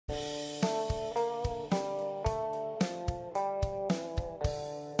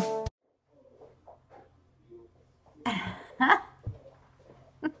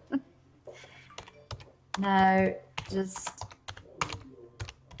No, just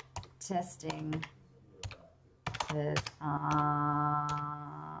testing this. I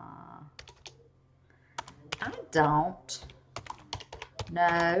don't know.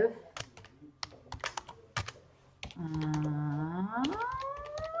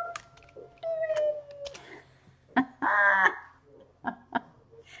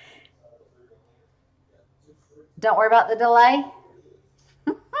 Don't worry about the delay.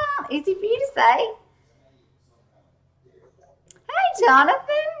 Easy for you to say. Hey,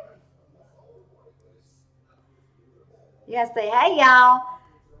 Jonathan. Yes, say hey, y'all.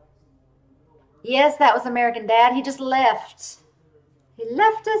 Yes, that was American Dad. He just left. He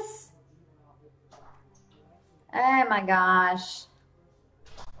left us. Oh my gosh.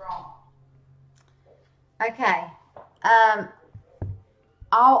 Okay.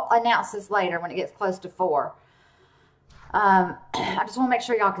 I'll announce this later when it gets close to 4. I just want to make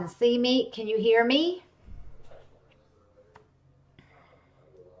sure y'all can see me. Can you hear me?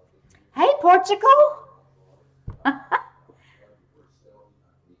 Hey, Portugal.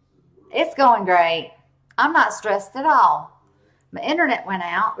 It's going great. I'm not stressed at all. My internet went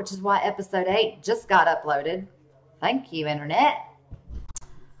out, which is why episode 8 just got uploaded. Thank you, internet.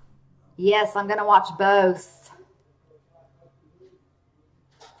 Yes, I'm going to watch both.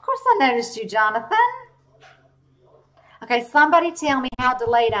 Of course I noticed you, Jonathan. Okay, somebody tell me how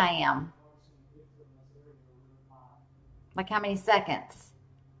delayed I am. Like how many seconds?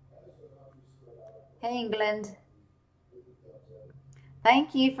 Hey, England.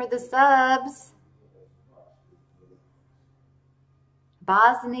 Thank you for the subs.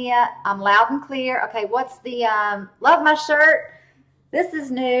 Bosnia, I'm loud and clear. Okay, what's the, love my shirt. This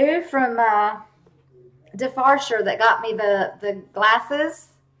is new from DeFarsher that got me the glasses.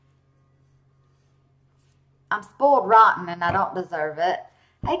 I'm spoiled rotten and I don't deserve it.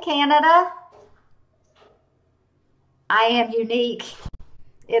 Hey, Canada. I am unique.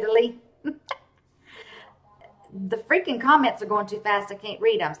 Italy. The freaking comments are going too fast. I can't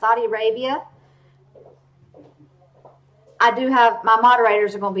read them. Saudi Arabia. I do have, my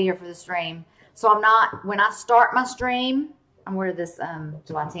moderators are going to be here for the stream. So I'm not, when I start my stream, I'm wearing this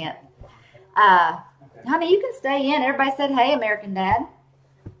July 10th. Honey, you can stay in. Everybody said, hey, American Dad.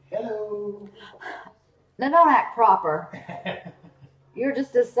 Hello. No, don't act proper. You're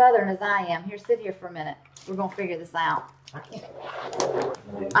just as Southern as I am. Here, sit here for a minute. We're going to figure this out. I can't.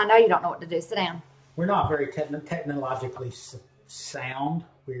 I know you don't know what to do. Sit down. We're not very technologically sound.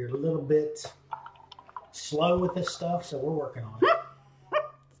 We're a little bit slow with this stuff, so we're working on it.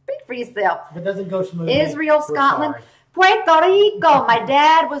 Speak for yourself. If it doesn't go smoothly, Israel, Scotland, Puerto Rico. My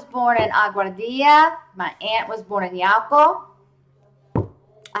dad was born in Aguadilla. My aunt was born in Yauco.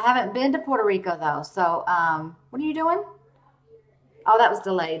 I haven't been to Puerto Rico, though. So, what are you doing? Oh, that was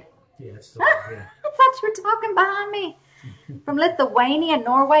delayed. Yeah, it's delayed, yeah. I thought you were talking behind me. From Lithuania,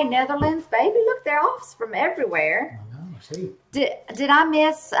 Norway, Netherlands. Baby, look, they're off from everywhere. I know, see. Did I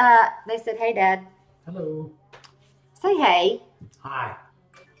miss, they said, hey, Dad. Hello. Say hey. Hi.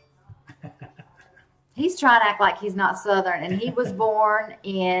 He's trying to act like he's not Southern, and he was born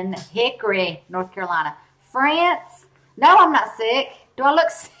in Hickory, North Carolina. France? No, I'm not sick. Do I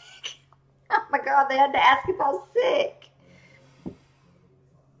look sick? Oh, my God, they had to ask if I was sick.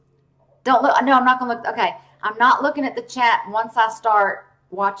 Don't look. No, I'm not going to look. Okay, I'm not looking at the chat once I start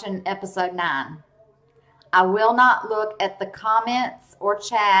watching episode 9. I will not look at the comments or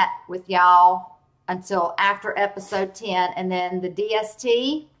chat with y'all until after episode 10, and then the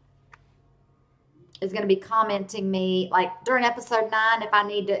DST is going to be commenting me, like during episode 9, if I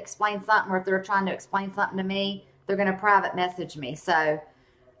need to explain something or if they're trying to explain something to me, they're going to private message me. So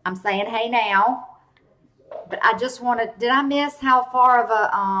I'm saying hey now, but I just wanted, did I miss how far of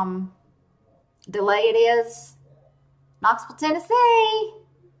a delay it is? Knoxville, Tennessee.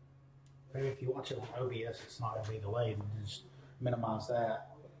 Maybe if you watch it on OBS, it's not going to be delayed. And just minimize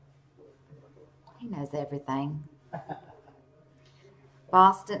that. He knows everything.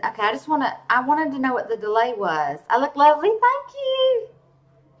 Boston. Okay, I wanted to know what the delay was. I look lovely. Thank you.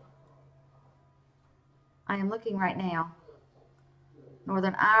 I am looking right now.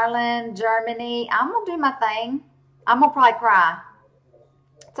 Northern Ireland, Germany. I'm going to do my thing. I'm going to probably cry.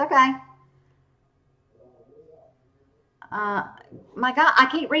 It's okay. My God, I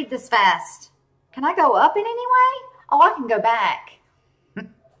can't read this fast. Can I go up in any way? Oh, I can go back.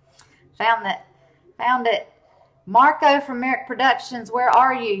 Found it. Marco from Merrick Productions, where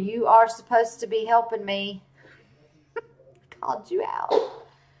are you? You are supposed to be helping me. Called you out.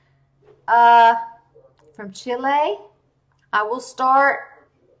 From Chile. I will start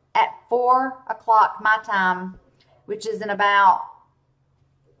at 4 o'clock my time, which is in about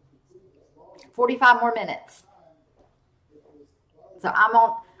 45 more minutes. So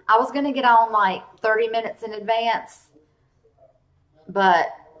I was going to get on like 30 minutes in advance, but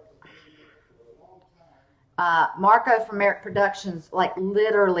Marco from Merrick Productions, like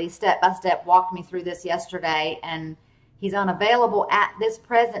literally step by step walked me through this yesterday, and he's unavailable at this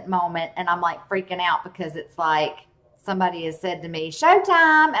present moment, and I'm like freaking out because it's like somebody has said to me,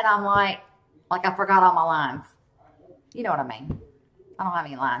 showtime, and I'm like I forgot all my lines. You know what I mean? I don't have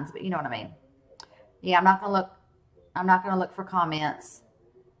any lines, but you know what I mean. Yeah, I'm not gonna look for comments.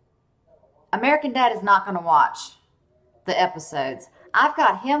 American Dad is not gonna watch the episodes. I've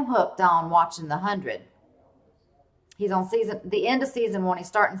got him hooked on watching the 100. He's on the end of season 1. He's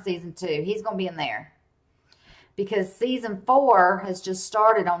starting season 2. He's gonna be in there because season 4 has just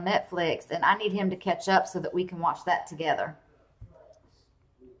started on Netflix, and I need him to catch up so that we can watch that together.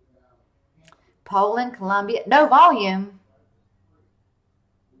 Poland, Colombia, no volume.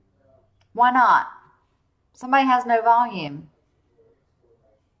 Why not? Somebody has no volume.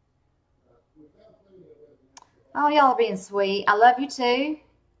 Oh, y'all are being sweet. I love you too.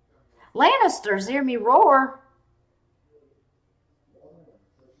 Lannisters, hear me roar.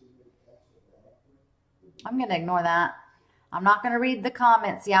 I'm going to ignore that. I'm not going to read the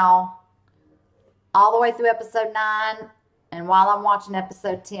comments, y'all. All the way through episode 9. And while I'm watching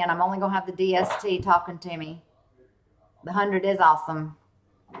episode 10, I'm only going to have the DST talking to me. The 100 is awesome.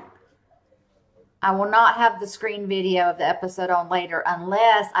 I will not have the screen video of the episode on later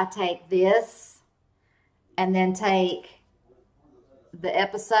unless I take this and then take the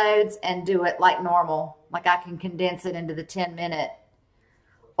episodes and do it like normal. Like I can condense it into the 10-minute.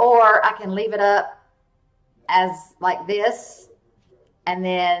 Or I can leave it up as like this, and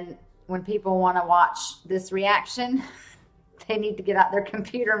then when people want to watch this reaction, they need to get out their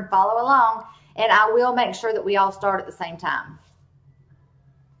computer and follow along, and I will make sure that we all start at the same time.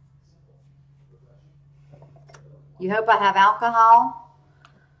 You hope I have alcohol?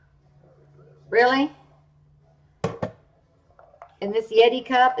 Really? And this Yeti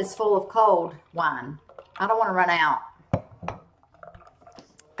cup is full of cold wine. I don't want to run out.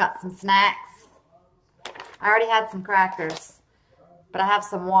 Got some snacks. I already had some crackers, but I have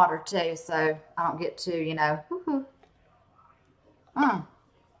some water too, so I don't get too, you know.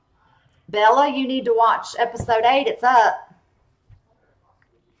 Bella, you need to watch episode 8. It's up.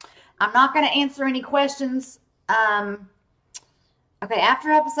 I'm not going to answer any questions. Okay,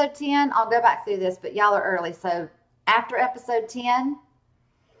 after episode 10, I'll go back through this, but y'all are early. So after episode 10,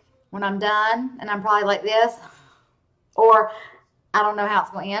 when I'm done, and I'm probably like this, or I don't know how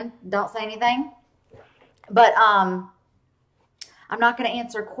it's going to end. Don't say anything. But I'm not going to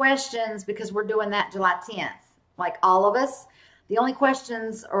answer questions because we're doing that July 10th. Like all of us. The only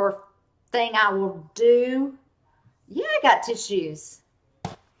questions or thing I will do, yeah, I got tissues.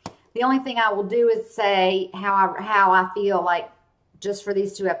 The only thing I will do is say how I feel like just for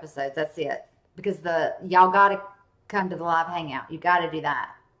these 2 episodes. That's it. Because y'all got to come to the live hangout. You got to do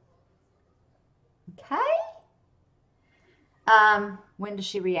that. Okay? When does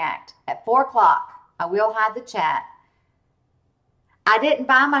she react? At 4 o'clock. I will hide the chat. I didn't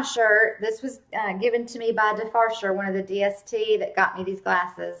buy my shirt. This was given to me by DeFarsher, one of the DST that got me these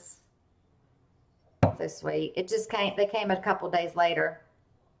glasses. So sweet. It just came. They came a couple days later.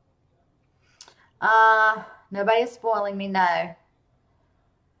 Nobody is spoiling me. No.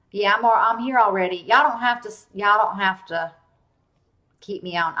 Yeah, I'm here already. Y'all don't have to keep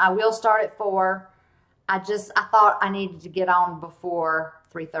me on. I will start at 4. I thought I needed to get on before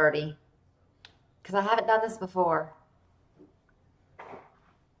 3:30 because I haven't done this before.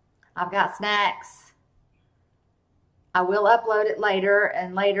 I've got snacks. I will upload it later,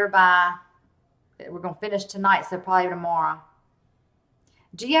 and later we're going to finish tonight, so probably tomorrow.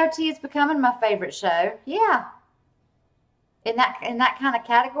 GOT is becoming my favorite show. Yeah. In that kind of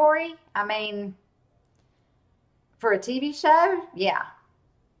category, I mean, for a TV show, yeah.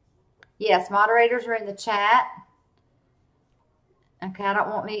 Yes, moderators are in the chat. Okay, I don't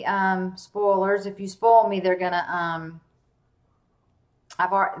want any spoilers. If you spoil me, they're gonna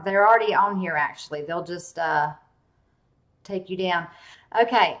they're already on here actually. They'll just take you down.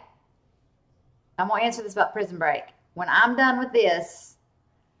 Okay. I'm gonna answer this about Prison Break. When I'm done with this,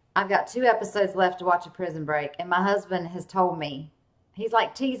 I've got 2 episodes left to watch of Prison Break, and my husband has told me, he's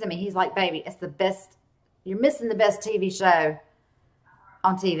like teasing me. He's like, baby, it's the best. You're missing the best TV show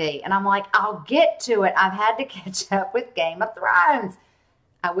on TV. And I'm like, I'll get to it. I've had to catch up with Game of Thrones.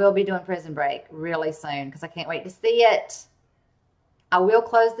 I will be doing Prison Break really soon because I can't wait to see it. I will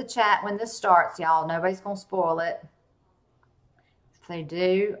close the chat when this starts, y'all. Nobody's going to spoil it. If they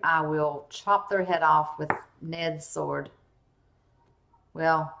do, I will chop their head off with Ned's sword.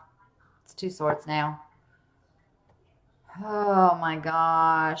 Well, It's two swords now. Oh my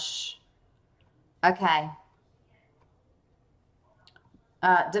gosh. Okay.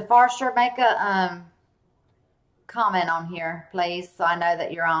 DeFarsher, make a comment on here, please, so I know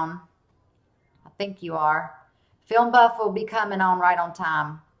that you're on. I think you are. Film Buff will be coming on right on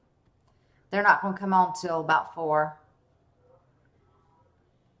time. They're not going to come on till about 4.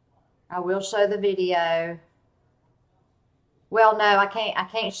 I will show the video. Well, no, I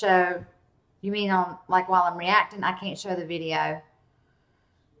can't show. You mean on like while I'm reacting? I can't show the video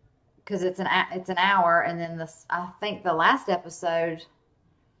because it's an hour, and then I think the last episode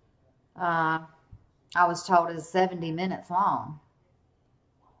I was told is 70 minutes long.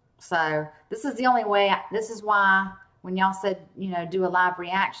 So this is the only way. This is why when y'all said, you know, do a live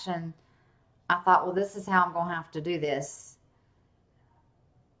reaction, I thought, well, this is how I'm gonna have to do this.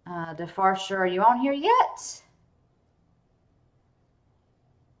 DeFarsher, are you on here yet?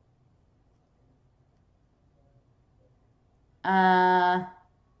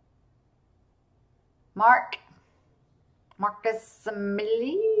 Marcus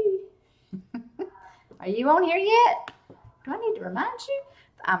Emily, are you on here yet? Do I need to remind you?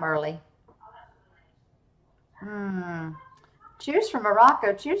 I'm early. Cheers from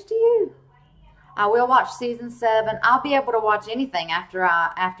Morocco. Cheers to you. I will watch season 7. I'll be able to watch anything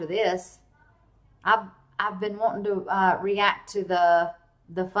after this. I've been wanting to react to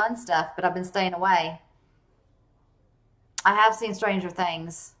the fun stuff, but I've been staying away. I have seen Stranger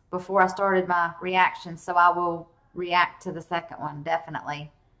Things before I started my reaction, so I will react to the second one,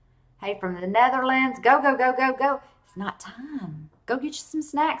 definitely. Hey, from the Netherlands, go, go, go, go, go. It's not time. Go get you some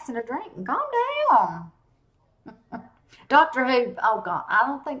snacks and a drink and calm down. Doctor Who, oh God, I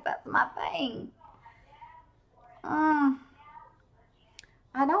don't think that's my thing. I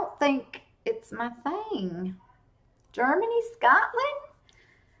don't think it's my thing. Germany, Scotland?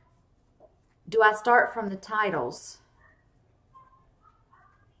 Do I start from the titles?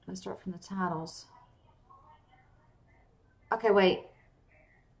 Do I start from the titles? Okay, wait.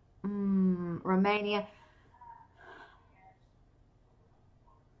 Romania.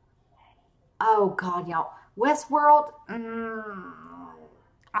 Oh God, y'all. Westworld.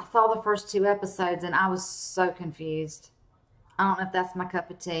 I saw the first 2 episodes and I was so confused. I don't know if that's my cup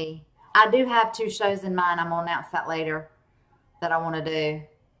of tea. I do have 2 shows in mind. I'm going to announce that later that I want to do.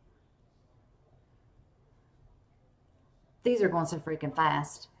 These are going so freaking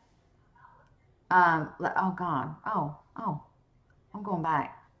fast. Oh God. Oh. I'm going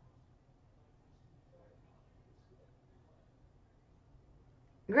back.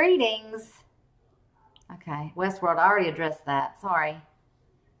 Greetings. Okay, Westworld, I already addressed that. Sorry.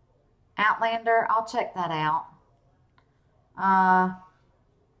 Outlander, I'll check that out.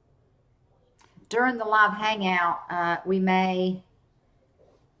 During the live hangout, I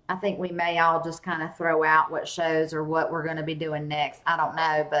think we may all just kind of throw out what shows or what we're going to be doing next. I don't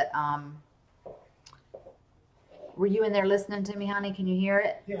know, but were you in there listening to me, honey? Can you hear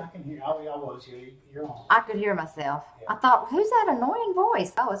it? Yeah, I can hear. I was. You're on. I could hear myself. Yeah. I thought, who's that annoying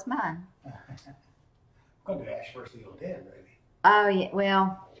voice? Oh, it's mine. I'm going to Ash vs. Evil Dead, baby. Oh, yeah.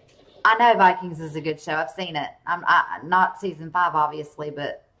 Well, I know Vikings is a good show. I've seen it. I'm not season 5, obviously,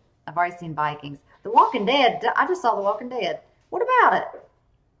 but I've already seen Vikings. The Walking Dead. I just saw The Walking Dead. What about it?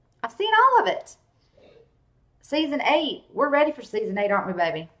 I've seen all of it. Season 8. We're ready for season 8, aren't we,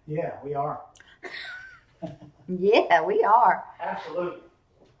 baby? Yeah, we are. Yeah, we are. Absolutely.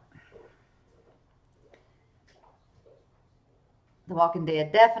 The Walking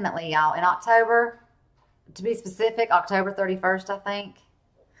Dead. Definitely, y'all. In October, to be specific, October 31st, I think.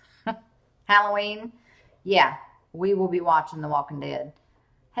 Halloween. Yeah, we will be watching The Walking Dead.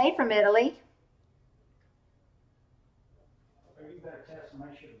 Hey, from Italy. You better test and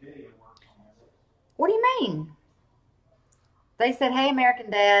make sure the video works on this. What do you mean? They said, hey, American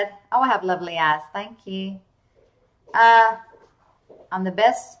Dad. Oh, I have lovely eyes. Thank you. I'm the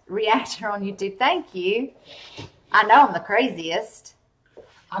best reactor on YouTube. Thank you. I know I'm the craziest.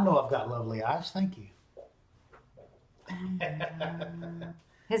 I know I've got lovely eyes. Thank you.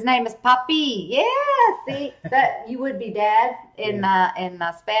 His name is Papi. Yeah, see that you would be Dad in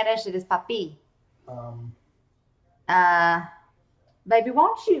Spanish. It is Papi. Baby, why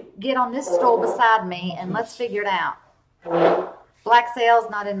don't you get on this stool beside me and let's figure it out. Black Sails,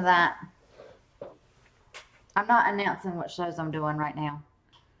 not into that. I'm not announcing what shows I'm doing right now.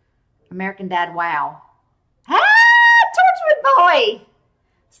 American Dad, wow. Ah, Torchwood Boy!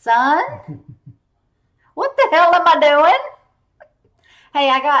 Son? What the hell am I doing? Hey,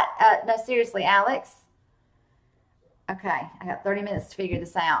 I got, no, seriously, Alex. Okay, I got 30 minutes to figure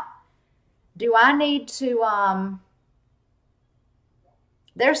this out. Do I need to,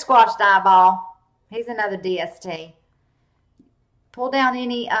 There's Squashed Eyeball. He's another DST. Pull down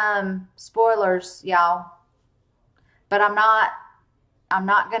any spoilers, y'all. But I'm not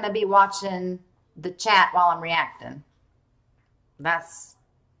going to be watching the chat while I'm reacting. I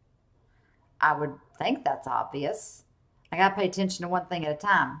would think that's obvious. I got to pay attention to one thing at a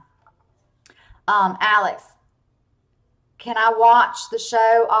time. Alex, can I watch the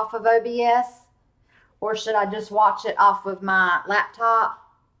show off of OBS? Or should I just watch it off of my laptop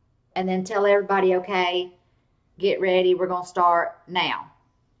and then tell everybody, okay, get ready, we're going to start now.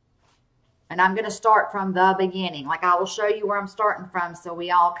 And I'm going to start from the beginning. Like, I will show you where I'm starting from so we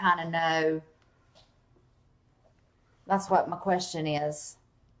all kind of know. That's what my question is.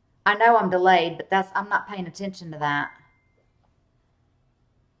 I know I'm delayed, but I'm not paying attention to that.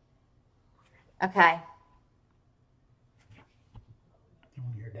 Okay. You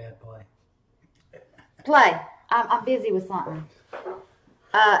want to hear Dad play? Play. I'm busy with something.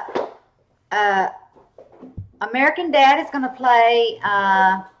 American Dad is going to play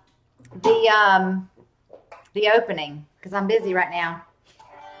the opening because I'm busy right now.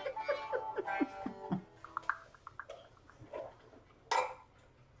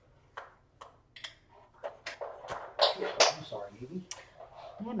 I'm sorry, Evie.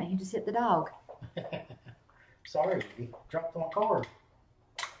 Yeah, man, you just hit the dog. Sorry, Evie. Dropped my card.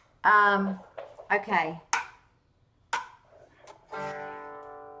 Okay.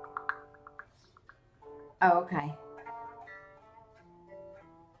 Oh, okay.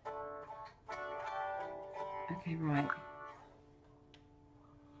 Okay, right.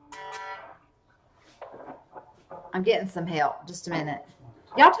 I'm getting some help. Just a minute.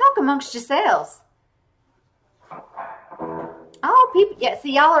 Y'all talk amongst yourselves. Oh, people. Yeah,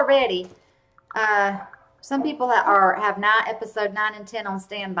 see, y'all are ready. Some people that have episode 9 and 10 on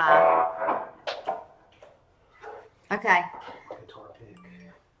standby. Okay. Guitar pick.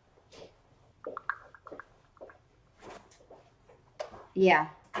 Yeah.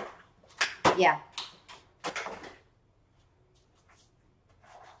 Yeah.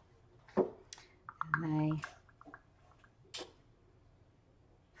 And they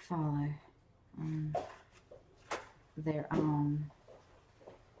follow on their own.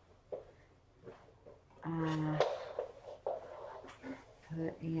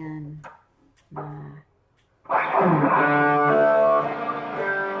 Put in my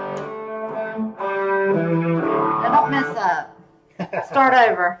now don't mess up. Start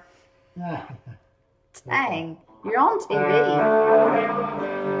over. Dang, you're on TV.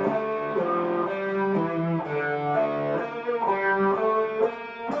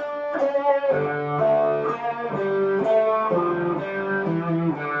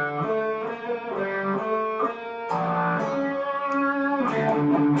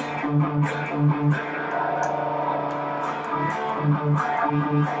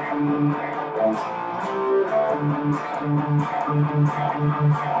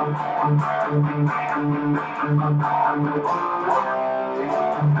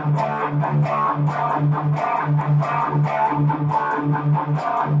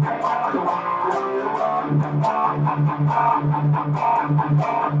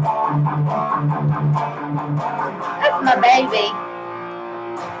 That's my baby.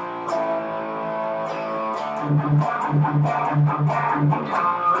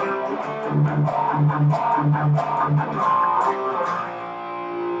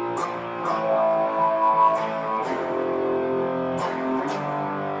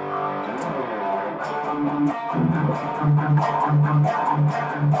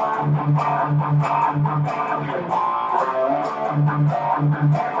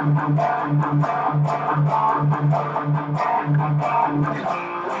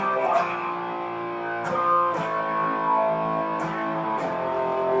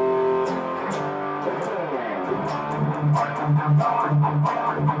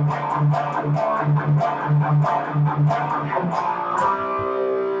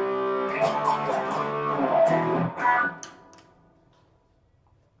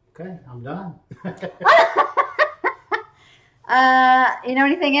 Okay, I'm done. You know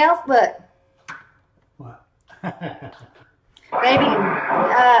anything else? Look. What? Baby,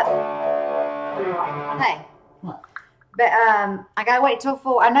 hey. What? But I gotta wait till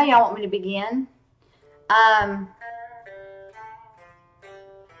 4. I know y'all want me to begin.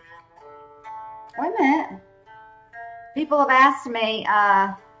 Wait a minute. People have asked me,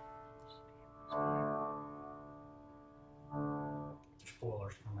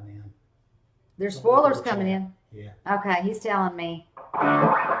 Spoilers coming in. there's spoilers coming in. Yeah. Okay, he's telling me.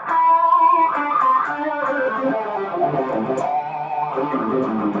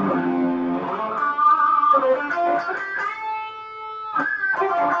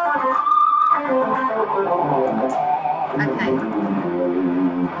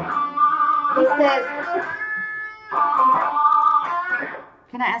 says,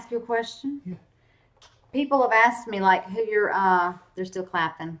 can I ask you a question? Yeah. People have asked me, like, who you're, they're still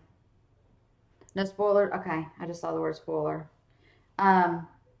clapping. No spoiler? Okay, I just saw the word spoiler. I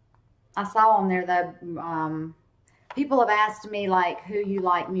saw on there, though, people have asked me, like, who you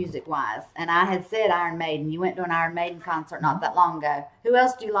like music-wise. And I had said Iron Maiden. You went to an Iron Maiden concert not that long ago. Who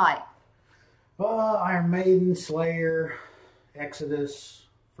else do you like? Iron Maiden, Slayer, Exodus,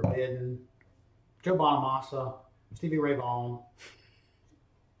 Forbidden, Joe Bonamassa, Stevie Ray Vaughan,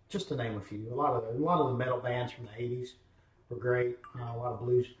 just to name a few. A lot of the metal bands from the '80s were great. A lot of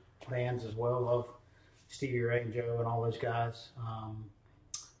blues bands as well. Love Stevie Ray and Joe and all those guys.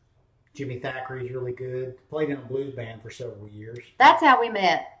 Jimmy Thackeray's really good. Played in a blues band for several years. That's how we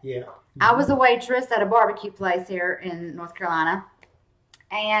met. Yeah. I was a waitress at a barbecue place here in North Carolina,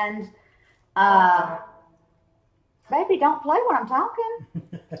 and baby, don't play when I'm talking.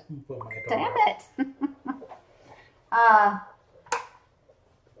 Damn it.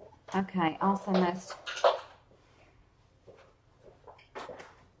 Okay, also most.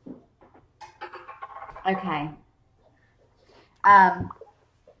 Okay. I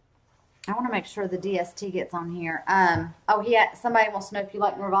want to make sure the DST gets on here. Oh, yeah, somebody wants to know if you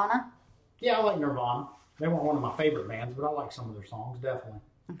like Nirvana. Yeah, I like Nirvana. They weren't one of my favorite bands, but I like some of their songs, definitely.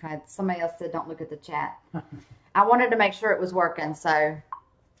 Okay, somebody else said don't look at the chat. I wanted to make sure it was working, so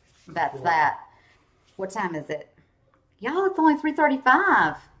that's that. What time is it? Y'all, it's only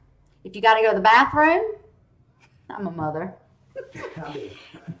 3:35. If you got to go to the bathroom, I'm a mother. I do.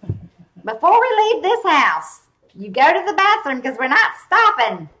 Before we leave this house, you go to the bathroom because we're not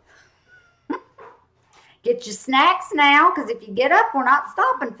stopping. Get your snacks now, because if you get up, we're not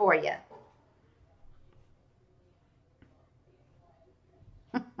stopping for you.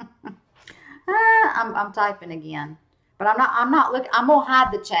 I'm typing again, but I'm not looking. I'm gonna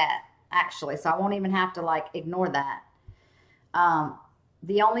hide the chat actually, so I won't even have to like ignore that.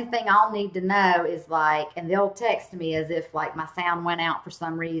 The only thing I'll need to know is like, and they'll text me as if like my sound went out for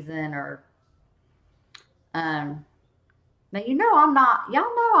some reason or, now you know y'all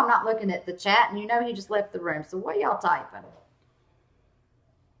know I'm not looking at the chat, and you know he just left the room. So what y'all typing?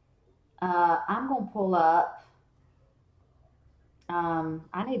 I'm gonna pull up.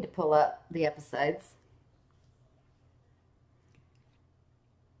 I need to pull up the episodes.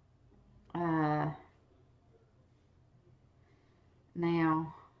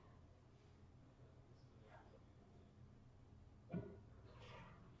 Now.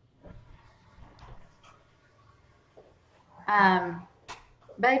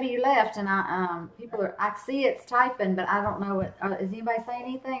 Baby, you left, and I see it's typing, but I don't know what, is anybody saying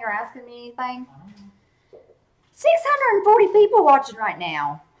anything or asking me anything? 640 people watching right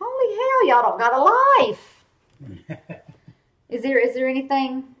now. Holy hell, y'all don't got a life. Is there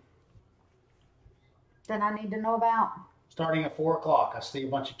anything that I need to know about? Starting at 4 o'clock. I see a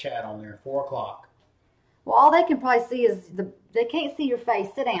bunch of chat on there. 4 o'clock. Well, all they can probably see is they can't see your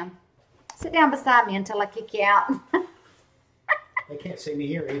face. Sit down. Sit down beside me until I kick you out. They can't see me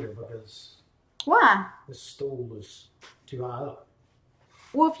here either because Why? this stool is too high up.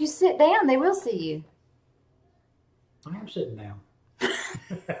 Well, if you sit down, they will see you. I am sitting down.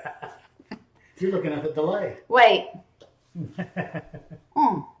 You're looking at the delay. Wait.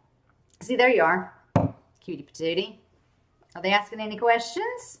 See, there you are. Cutie patootie. Are they asking any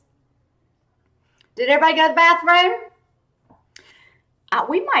questions? Did everybody go to the bathroom?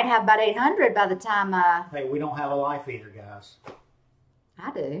 We might have about 800 by the time... Hey, we don't have a life either, guys.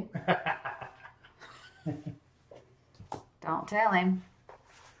 I do. Don't tell him.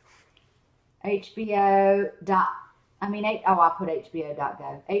 HBO. I put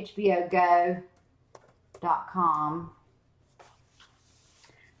HBO.go. HBOgo.com.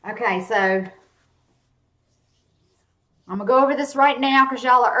 Okay, so I'm gonna go over this right now because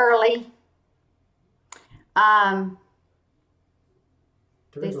y'all are early.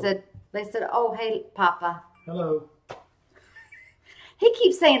 They said, oh, hey, Papa. Hello. He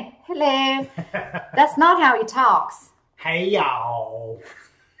keeps saying, hello. That's not how he talks. Hey, y'all.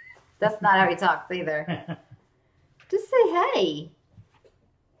 That's not how he talks either. Just say, hey.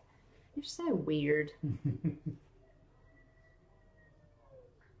 You're so weird.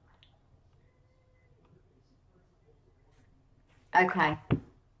 Okay.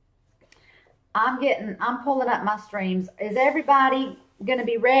 I'm pulling up my streams. Is everybody gonna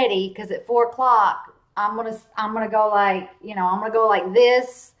be ready? Because at 4 o'clock, I'm gonna go like, I'm gonna go like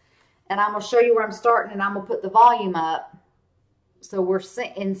this, and I'm gonna show you where I'm starting, and I'm gonna put the volume up so we're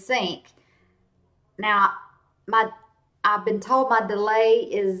in sync. Now, I've been told my delay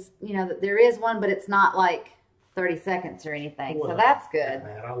is, that there is one, but it's not like 30 seconds or anything. So that's good.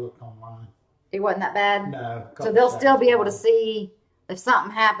 Man, I looked online. It wasn't that bad? No. So they'll still be able to see if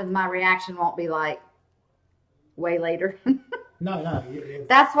something happens, my reaction won't be like way later. No.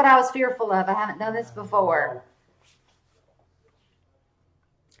 That's what I was fearful of. I haven't done this before.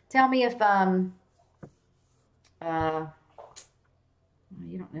 Tell me if you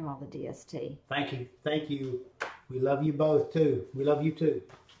don't know all the DST. Thank you. We love you both too. We love you too.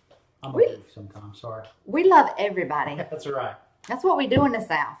 I'm a goof sometimes. Sorry. We love everybody. That's right. That's what we do in the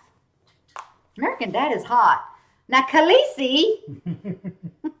South. American Dad is hot. Now, Khaleesi,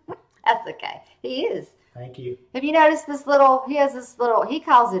 that's okay. He is. Thank you. Have you noticed this little, he has this little, he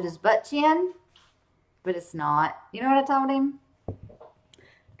calls it his butt chin, but it's not. You know what I told him?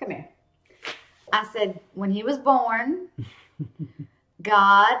 Come here. I said, when he was born,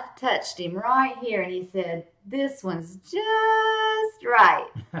 God touched him right here, and he said, this one's just right.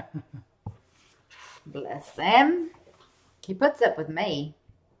 Bless him. He puts up with me.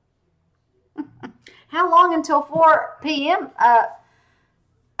 How long until 4 p.m.?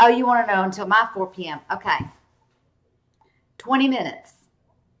 Oh, you want to know until my 4 p.m. Okay. 20 minutes.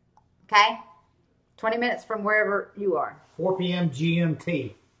 Okay? 20 minutes from wherever you are. 4 p.m.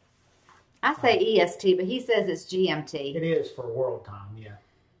 GMT. I say EST, but he says it's GMT. It is for world time, yeah.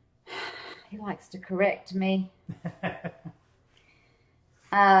 He likes to correct me.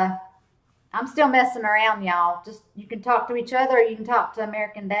 I'm still messing around, y'all. Just, you can talk to each other or you can talk to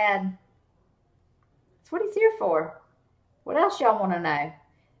American Dad. That's what he's here for. What else y'all want to know?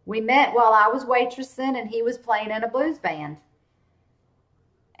 We met while I was waitressing and he was playing in a blues band.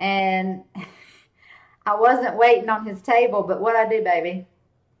 And I wasn't waiting on his table, but what'd I do, baby?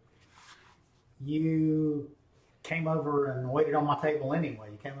 You came over and waited on my table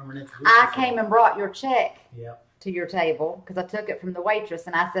anyway. You came over and introduced I yourself. came and brought your check. Yep. To your table because I took it from the waitress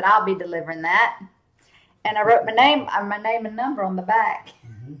and I said I'll be delivering that, and I wrote my name and number on the back.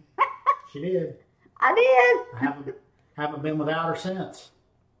 Mm-hmm. She did. I did. I haven't been without her since.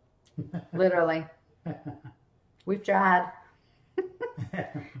 Literally. We've tried.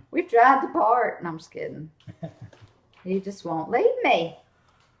 We've tried to part. And I'm just kidding. He just won't leave me.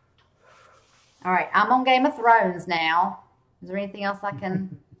 All right, I'm on Game of Thrones now. Is there anything else I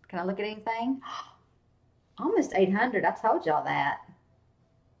can I look at anything? Almost 800. I told y'all that.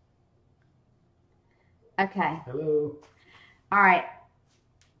 Okay. Hello. All right.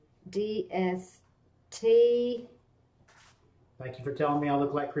 DST. Thank you for telling me I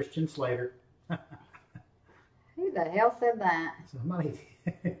look like Christian Slater. Who the hell said that? Somebody.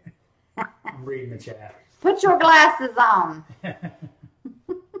 I'm reading the chat. Put your glasses on.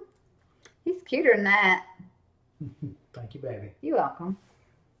 He's cuter than that. Thank you, baby. You're welcome.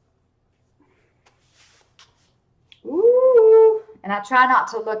 Ooh. And I try not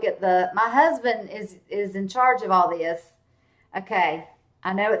to look at my husband is in charge of all this. Okay.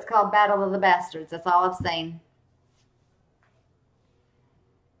 I know it's called Battle of the Bastards. That's all I've seen.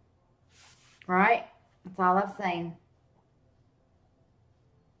 Right? That's all I've seen.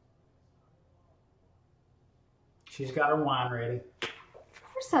 She's got her wine ready. Of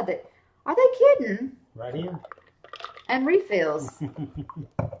course I did. Are they kidding? Right here. And refills.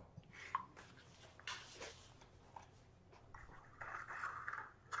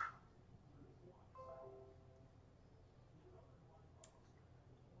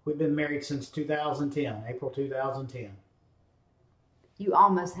 We've been married since 2010, April 2010. You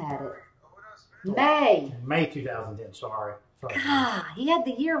almost had it. May. May 2010, sorry. God, he had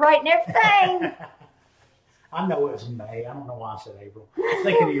the year right and everything. I know it was May. I don't know why I said April. I was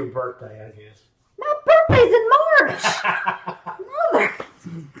thinking of your birthday, I guess. My birthday's in March.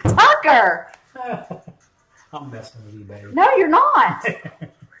 Mother. Tucker. I'm messing with you, baby. No, you're not.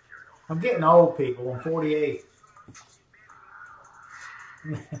 I'm getting old, people. I'm 48.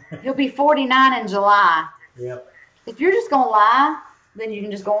 He'll be 49 in July. Yep. If you're just going to lie, then you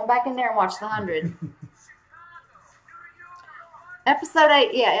can just go on back in there and watch the 100. Episode 8,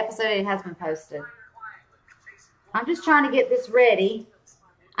 yeah, episode 8 has been posted. I'm just trying to get this ready.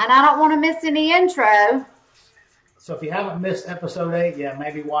 And I don't want to miss any intro. So if you haven't missed episode 8 yet,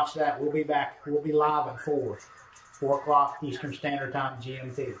 maybe watch that. We'll be back. We'll be live at 4 o'clock Eastern Standard Time,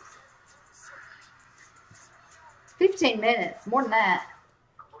 GMT. 15 minutes, more than that.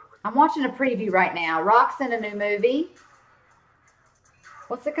 I'm watching a preview right now. Rock's in a new movie.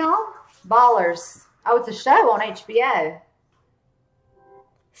 What's it called? Ballers. Oh, it's a show on HBO.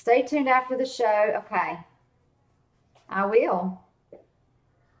 Stay tuned after the show. Okay. I will.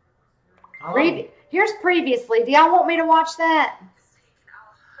 Here's previously. Do y'all want me to watch that?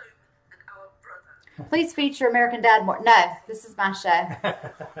 Please feature American Dad more. No, this is my show.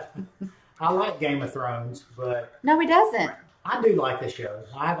 I like Game of Thrones, but... No, he doesn't. I do like the show.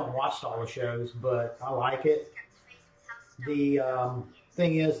 I haven't watched all the shows, but I like it. The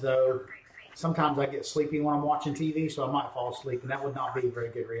thing is, though, sometimes I get sleepy when I'm watching TV, so I might fall asleep, and that would not be a very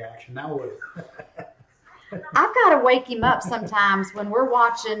good reaction. Now would it? I've got to wake him up sometimes when we're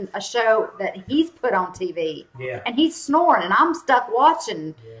watching a show that he's put on TV. Yeah. And he's snoring, and I'm stuck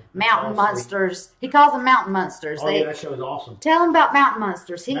watching Mountain Monsters. He calls them Mountain Monsters. Oh, yeah, that show is awesome. Tell him about Mountain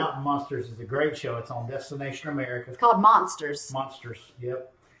Monsters. Mountain Monsters is a great show. It's on Destination America. It's called Monsters. Monsters,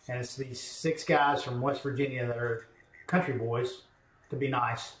 yep. And it's these 6 guys from West Virginia that are country boys, to be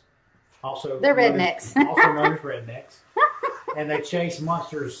nice. Also, they're rednecks. Also known as rednecks. And they chase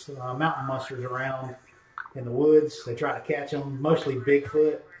monsters, mountain monsters around in the woods. They try to catch them, mostly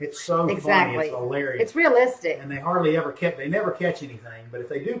Bigfoot. It's so funny. It's hilarious. It's realistic. And they never catch anything. But if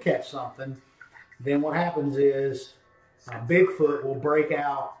they do catch something, then what happens is Bigfoot will break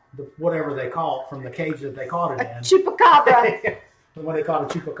out whatever they call it from the cage that they caught it in. Chupacabra. When they caught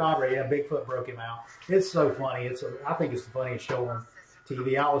a chupacabra, yeah, Bigfoot broke him out. It's so funny. I think it's the funniest show on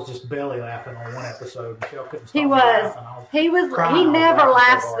TV. I was just belly laughing on one episode. Michelle couldn't stop laughing. He never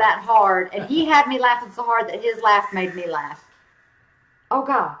laughs that hard, and he had me laughing so hard that his laugh made me laugh. Oh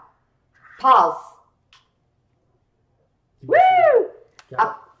God! Pause. Woo!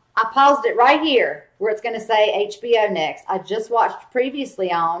 I paused it right here where it's going to say HBO next. I just watched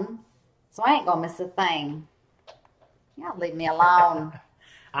previously on, so I ain't gonna miss a thing. Y'all leave me alone.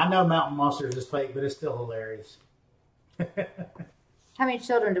 I know Mountain Monsters is fake, but it's still hilarious. How many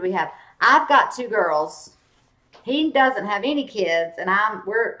children do we have? I've got 2 girls. He doesn't have any kids, and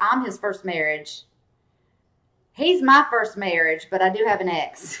I'm his first marriage. He's my first marriage, but I do have an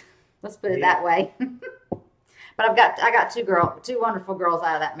ex. Let's put it that way. But I got 2 wonderful girls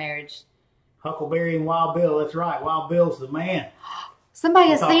out of that marriage. Huckleberry and Wild Bill. That's right. Wild Bill's the man. Somebody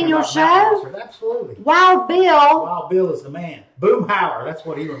has seen your show? Absolutely. Wild Bill. Wild Bill is the man. Boomhauer. That's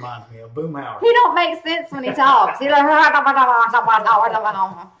what he reminds me of. Boomhauer. He don't make sense when he talks. He's like, I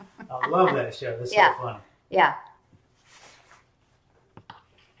love that show. It's so funny. Yeah.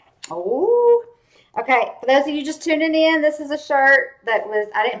 Oh. Okay. For those of you just tuning in, this is a shirt that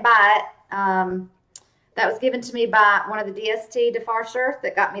I didn't buy it. That was given to me by one of the DST DeFarshers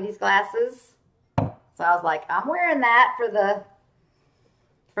that got me these glasses. So I was like, I'm wearing that for the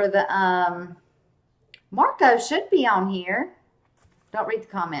Marco should be on here. Don't read the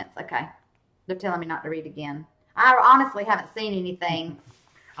comments. Okay. They're telling me not to read again. I honestly haven't seen anything.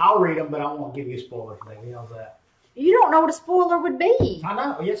 I'll read them, but I won't give you spoilers, baby. How's that? You don't know what a spoiler would be. I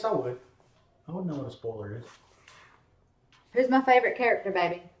know. Yes, I would. I would know what a spoiler is. Who's my favorite character,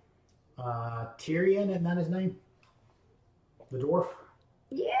 baby? Tyrion, isn't that his name? The dwarf?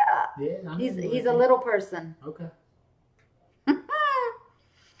 Yeah. Yeah. He's a little person. Okay.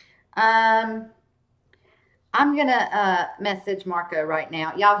 I'm gonna message Marco right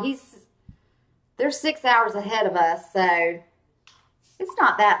now. Y'all, they're 6 hours ahead of us, so it's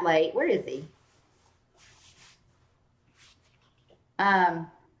not that late. Where is he?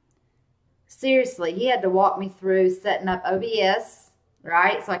 Seriously, he had to walk me through setting up OBS,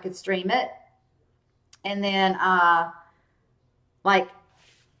 right? So I could stream it. And then like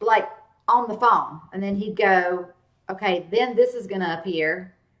on the phone. And then he'd go, okay, then this is gonna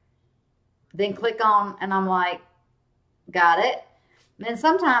appear. Then click on, and I'm like, got it. And then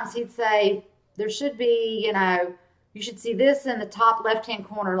sometimes he'd say, there should be, you should see this in the top left-hand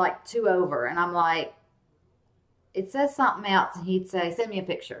corner, like 2 over. And I'm like, it says something else. And he'd say, send me a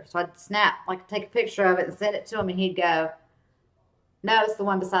picture. So I'd take a picture of it and send it to him. And he'd go, no, it's the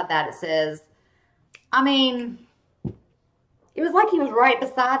one beside that. It says, it was like he was right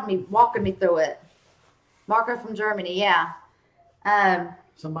beside me, walking me through it. Marco from Germany, yeah.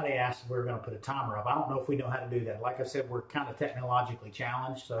 Somebody asked if we were going to put a timer up. I don't know if we know how to do that. Like I said, we're kind of technologically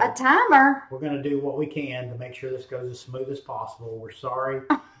challenged. So a timer? We're going to do what we can to make sure this goes as smooth as possible. We're sorry.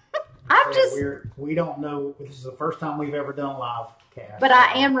 We don't know. This is the first time we've ever done a live cast. But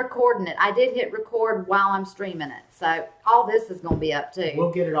I am recording it. I did hit record while I'm streaming it. So all this is going to be up too.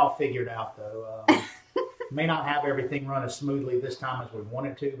 We'll get it all figured out though. May not have everything run as smoothly this time as we want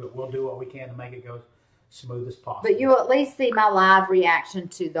it to, but we'll do what we can to make it go smooth as possible. But you'll at least see my live reaction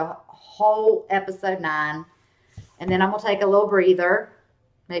to the whole episode 9. And then I'm going to take a little breather.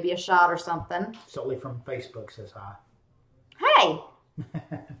 Maybe a shot or something. Sully from Facebook says hi. Hey!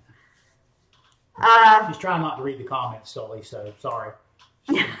 She's trying not to read the comments, Sully, so sorry.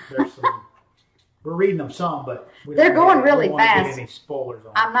 We're reading them some, but they're going really fast. Get any spoilers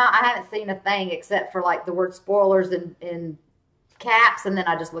on I haven't seen a thing except for like the word spoilers in caps, and then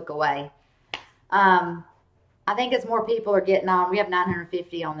I just look away. I think as more people are getting on, we have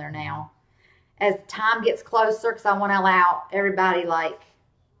 950 on there now. as time gets closer, because I want to allow everybody like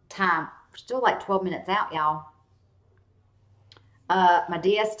time. We're still like 12 minutes out, y'all. My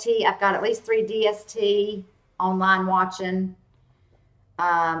DST, I've got at least 3 DST online watching.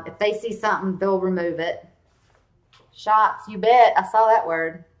 If they see something, they'll remove it. Shots, you bet. I saw that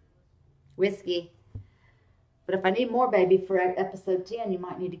word. Whiskey. But if I need more, baby, for episode 10, you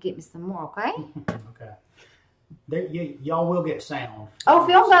might need to get me some more, okay? Okay. Y'all will get sound. Oh,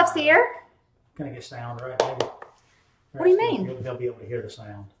 Film Buff's here. Gonna get sound, right, baby? What do you mean? They'll be able to hear the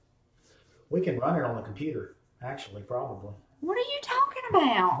sound. We can run it on the computer, actually, probably. What are you talking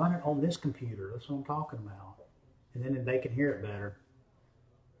about? Run it on this computer. That's what I'm talking about. And then they can hear it better.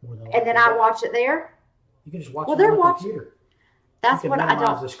 And then I watch it there? You can just watch it on the computer. That's what I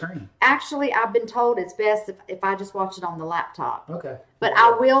don't. The screen. Actually, I've been told it's best if I just watch it on the laptop. Okay. But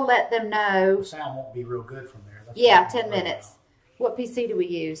I will let them know. The sound won't be real good from there. Yeah, 10 minutes. What PC do we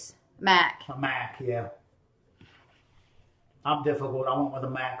use? Mac. A Mac, yeah. I'm difficult. I went with a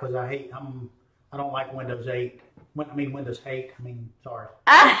Mac because I don't like Windows 8. Windows 8. Sorry.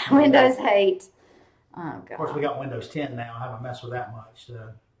 Windows 8. Oh, God. Of course, we got Windows 10 now. I haven't messed with that much. So.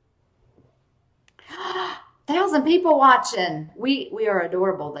 1,000 people watching. We are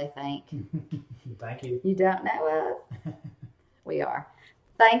adorable, they think. Thank you. You don't know us. We are.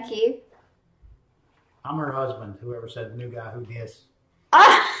 Thank you. I'm her husband, whoever said new guy who dis.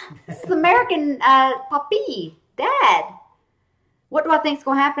 It's the American puppy. Dad. What do I think is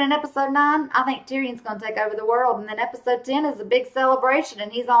going to happen in episode 9? I think Tyrion's going to take over the world. And then episode 10 is a big celebration.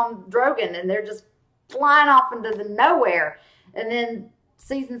 And he's on Drogon. And they're just flying off into the nowhere. And then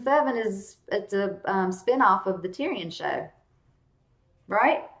season 7 it's a spin-off of the Tyrion show.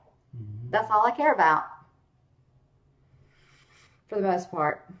 Right? Mm-hmm. That's all I care about. For the most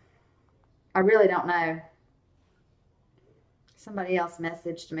part. I really don't know. Somebody else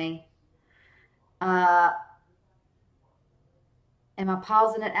messaged me. Am I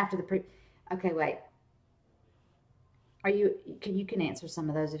pausing it after the Okay, wait. You can answer some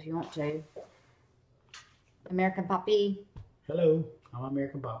of those if you want to. American Poppy. Hello, I'm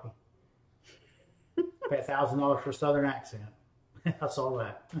American Poppy. Pay $1,000 for a Southern accent. I saw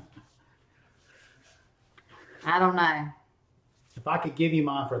that. I don't know. If I could give you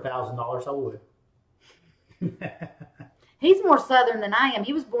mine for $1,000, I would. He's more Southern than I am.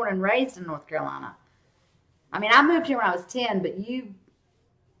 He was born and raised in North Carolina. I moved here when I was 10, but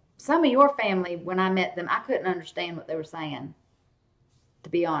some of your family, when I met them, I couldn't understand what they were saying, to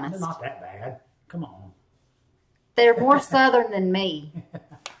be honest. They're not that bad. Come on. They're more Southern than me.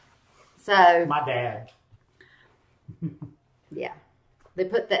 So. My dad. Yeah. They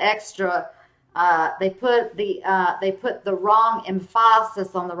put the extra, they put the wrong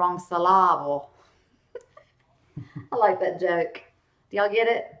emphasis on the wrong syllable. I like that joke. Do y'all get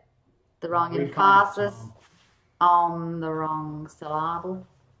it? The wrong emphasis on the wrong syllable.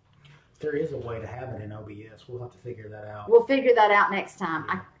 There is a way to have it in OBS. We'll have to figure that out. We'll figure that out next time.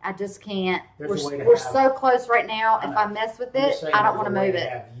 Yeah. I just can't. We're so close right now. If I mess with it, I don't want to move it.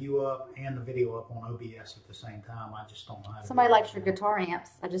 Have you up and the video up on OBS at the same time. I just don't know how to. Somebody likes your guitar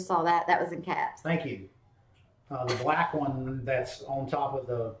amps. I just saw that. That was in caps. Thank you. The black one that's on top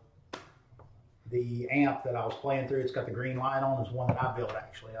of the amp that I was playing through, it's got the green light on, is one that I built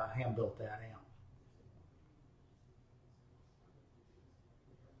actually. I hand built that amp.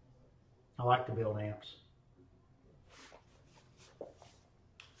 I like to build amps.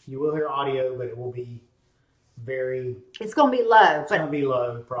 You will hear audio, but it will be very... It's going to be low. It's going to be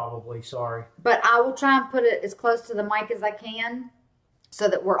low, probably. Sorry. But I will try and put it as close to the mic as I can so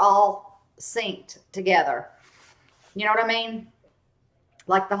that we're all synced together. You know what I mean?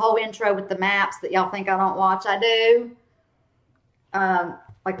 Like the whole intro with the maps that y'all think I don't watch, I do.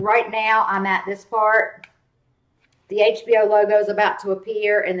 Like right now, I'm at this part. The HBO logo is about to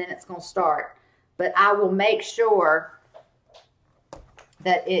appear, and then it's going to start. But I will make sure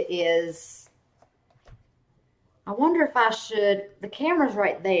that it is... I wonder if I should... The camera's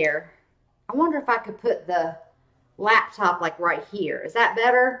right there. I wonder if I could put the laptop like right here. Is that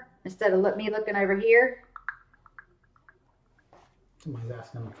better? Instead of me looking over here? Somebody's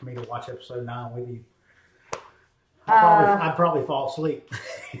asking for me to watch episode 9 with you. I'd probably fall asleep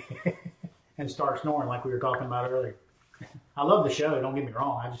and start snoring like we were talking about earlier. I love the show, don't get me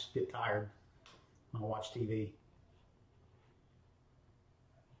wrong. I just get tired when I watch TV.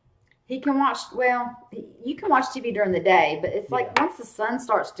 He can watch, well, you can watch TV during the day, but it's like once the sun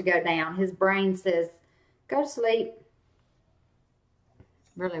starts to go down, his brain says, go to sleep.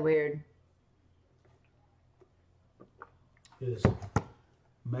 Really weird. Is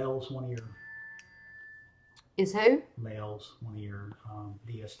Mel's one of your... Is who? Mel's one of your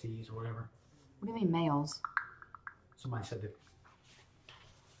DSTs or whatever. What do you mean males? Somebody said that.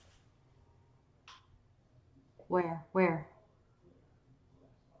 Where?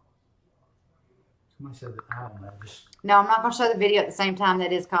 Somebody said that. I don't know. Just No, I'm not going to show the video at the same time.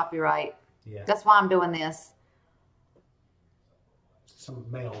 That is copyright. yeah. That's why I'm doing this. Some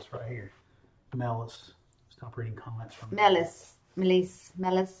males right here. Melis. Stop reading comments from Melis. Is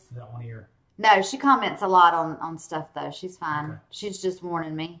that one of your? No, she comments a lot on stuff though. She's fine. Okay. She's just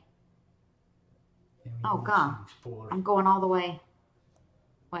warning me. Yeah, Oh God, I'm going all the way.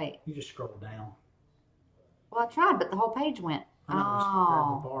 Wait. You just scroll down. Well, I tried, but the whole page went. I know, just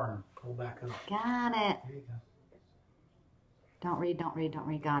grab the bar and pull back up. Got it. There you go. Don't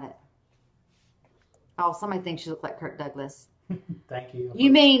read. Got it. Oh, somebody thinks you look like Kirk Douglas. Thank you. You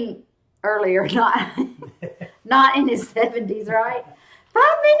mean earlier, not in his 70s, right? 5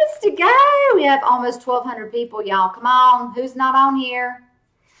 minutes to go. We have almost 1,200 people, y'all. Come on. Who's not on here?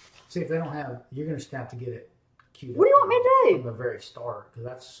 See, if they don't have, you're going to have to get it queued up. What do you want me to do? From the very start, because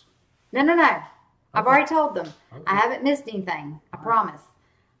that's... No. I've already told them. Okay. I haven't missed anything. I promise.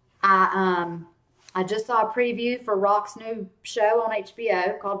 I just saw a preview for Rock's new show on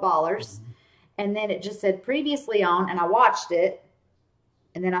HBO called Ballers. Mm-hmm. And then it just said previously on, and I watched it.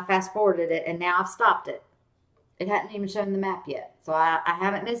 And then I fast forwarded it, and now I've stopped it. It hadn't even shown the map yet. So I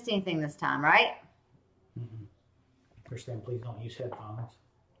haven't missed anything this time, right? Mm-hmm. Understand, please don't use headphones.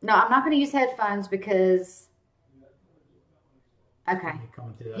 No, I'm not going to use headphones because... Okay.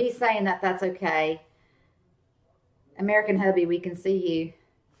 He's saying that that's okay. American Hubby, we can see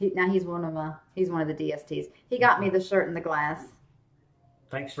you. Now he's one of the DSTs. He got me the shirt and the glass.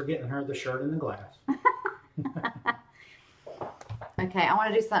 Thanks for getting her the shirt and the glass. Okay, I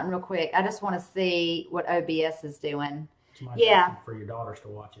want to do something real quick. I just want to see what OBS is doing. Somebody's asking for your daughters to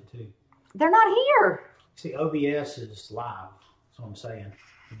watch it too. They're not here. See, OBS is live. That's what I'm saying.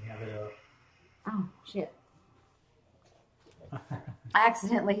 When you have it up. Oh, shit. I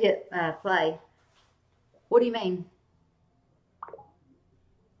accidentally hit play. What do you mean?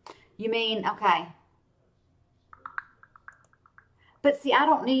 You mean, okay. But see, I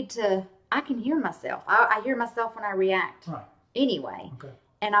don't need to, I can hear myself. I hear myself when I react. Right. Anyway. Okay.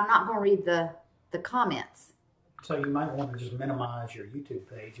 And I'm not going to read the comments. So you might want to just minimize your YouTube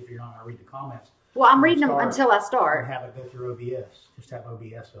page if you're not going to read the comments. Well, I'm reading them until I start. And have it go through OBS. Just have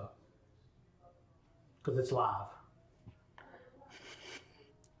OBS up. Because it's live.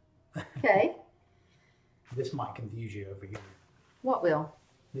 Okay. This might confuse you over here. What will?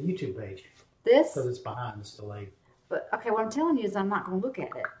 The YouTube page. This? Because it's behind, it's delayed. But, okay, what I'm telling you is I'm not going to look at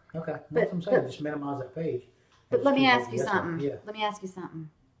it. Okay. That's what I'm saying. Just minimize that page. But let me ask you something. Yeah. Let me ask you something.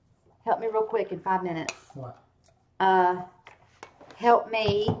 Help me real quick in 5 minutes. What? Help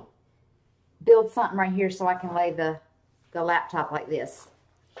me build something right here so I can lay the laptop like this.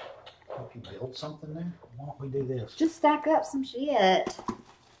 Help you build something there? Why don't we do this? Just stack up some shit.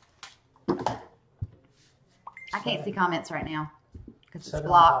 I can't see comments right now because it's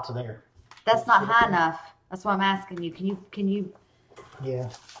blocked. On top of there. That's not high enough. That's why I'm asking you. Can you? Yeah,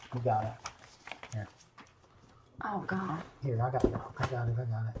 you got it. Here. Oh God. Here, I got it.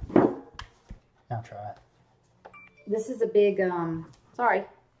 Now try it. This is a big sorry.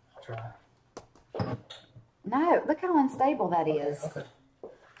 I'll try it. No, look how unstable that is. Okay.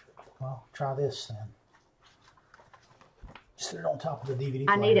 Well, try this then. Sit it on top of the DVD player.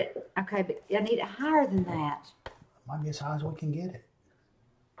 I need it. Okay, but I need it higher than that. Might be as high as we can get it.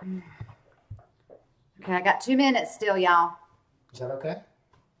 Okay, I got 2 minutes still, y'all. Is that okay?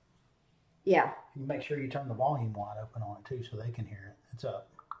 Yeah. You make sure you turn the volume wide open on it too so they can hear it. It's up.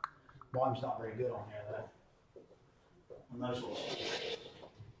 Volume's not very good on here though. On those little speakers.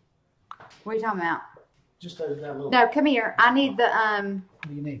 What are you talking about? Just that little. No, come here. I need the What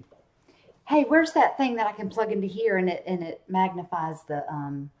do you need? Hey, where's that thing that I can plug into here and it magnifies the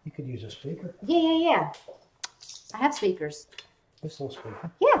You could use a speaker. Yeah. I have speakers. This little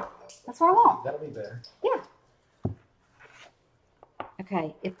speaker. Yeah, that's what I want. That'll be better. Yeah.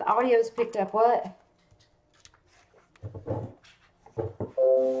 Okay, if the audio's picked up what?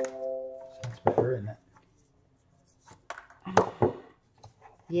 That's better, isn't it?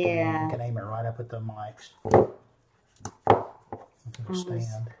 Yeah. You can aim it right up at the mics.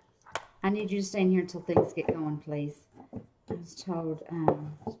 Stand. I need you to stay in here until things get going, please. I was told.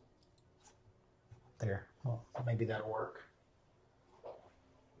 There. Well, maybe that'll work.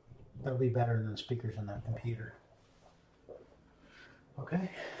 That'll be better than the speakers in that computer. Okay.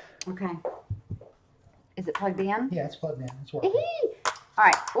 Okay. Is it plugged in? Yeah, it's plugged in. It's working. All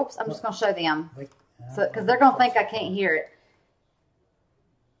right. Whoops. I'm just going to show them. So, because they're going to think I can't hear it.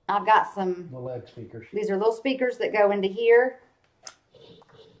 I've got some. The leg speakers. These are little speakers that go into here.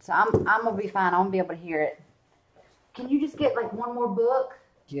 So So I'm gonna be fine. I'm gonna be able to hear it. Can you just get like one more book?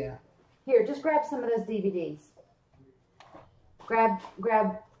 Yeah. Here, just grab some of those DVDs. Grab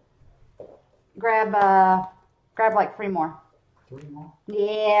like 3 more. 3 more?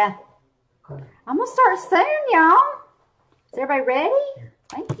 Yeah. Okay. I'm gonna start soon, y'all. Is everybody ready? Here.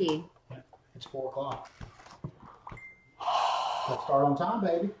 Thank you. Yeah. It's 4 o'clock. Let's start on time,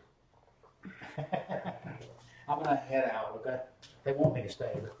 baby. I'm gonna head out, okay? They want me to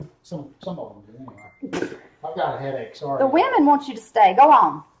stay, but some of them do anyway. I've got a headache, sorry. The women want you to stay. Go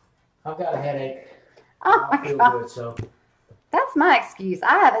on. I've got a headache. Oh I my feel God. good, so That's my excuse.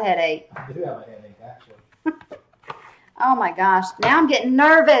 I have a headache. I do have a headache, actually. Oh my gosh. Now I'm getting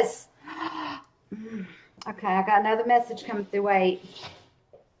nervous. Okay, I got another message coming through. Wait.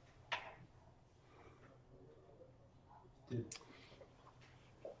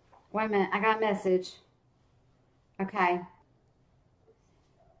 Wait a minute. I got a message. Okay.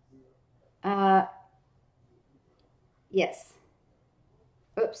 Yes.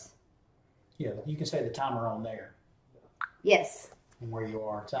 Oops. Yeah, you can say the timer on there Yes. and where you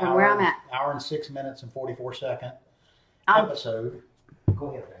are. It's And where I'm at. Hour and 6 minutes and 44-second episode. Go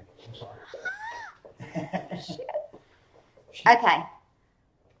ahead, babe. I'm sorry. Okay.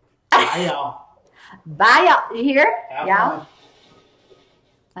 Bye, y'all. Bye, y'all. You hear? Have Y'all? fun.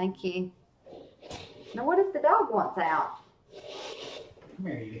 Thank you. Now, what if the dog wants out? Come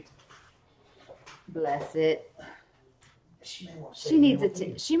here, Edie. Bless it. She may want to She needs it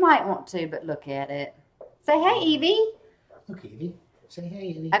too. She might want to, but look at it. Say, hey, Evie. Look, Evie. Say hey,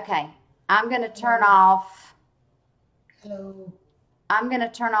 Evie. Okay. I'm going to turn off. Hello. I'm going to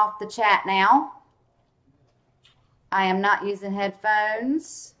turn off the chat now. I am not using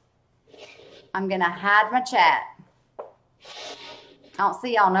headphones. I'm going to hide my chat. I don't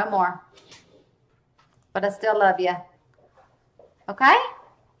see y'all no more. But I still love you. Okay?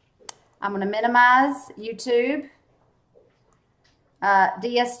 I'm going to minimize YouTube.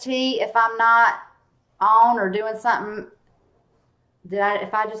 DST, if I'm not on or doing something,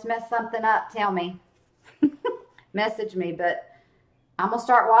 if I just mess something up, tell me. Message me, but I'm going to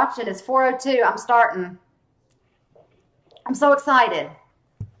start watching. It's 4:02. I'm starting. I'm so excited.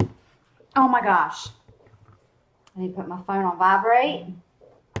 Oh my gosh. I need to put my phone on vibrate.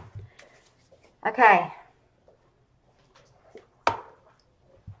 Okay.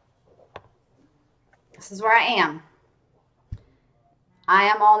 This is where I am. I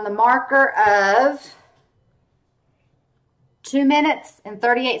am on the marker of 2 minutes and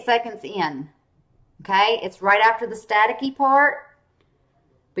 38 seconds in. Okay, it's right after the staticky part,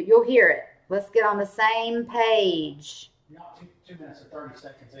 but you'll hear it. Let's get on the same page. You're not 2 minutes and 30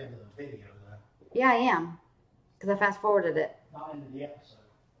 seconds into the video, though. Yeah, I am, because I fast forwarded it. Not into the episode.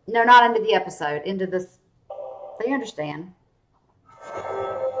 No, not into the episode. Into this. They understand.